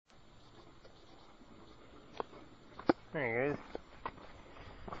There guys.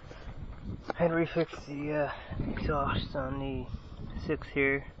 I had to refix the exhaust on the 6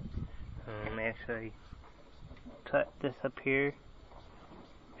 here. Actually cut this up here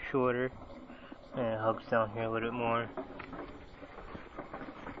shorter, and it hugs down here a little bit more.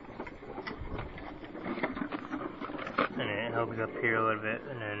 And then it hugs up here a little bit,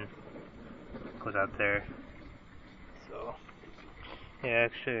 and then goes out there. So yeah,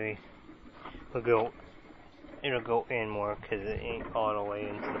 actually it'll go in more because it ain't all the way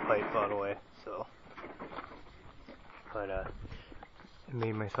into the pipe all the way. So, but I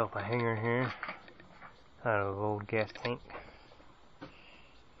made myself a hanger here out of an old gas tank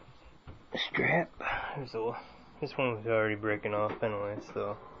strap. This one was already breaking off anyway,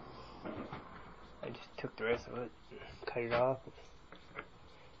 so I just took the rest of it, cut it off,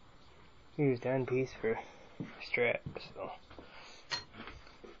 and used that piece for strap. So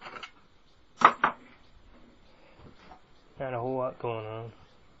not a whole lot going on.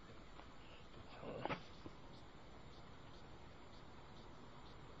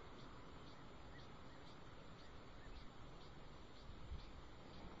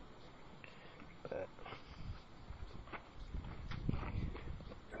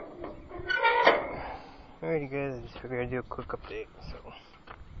 Alrighty guys, I just figured I'd do a quick update.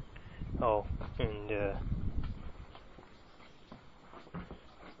 So, and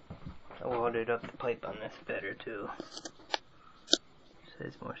I welded up the pipe on this better too, so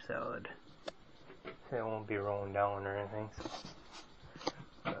it's more solid, so it won't be rolling down or anything.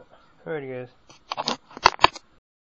 So. Alrighty guys.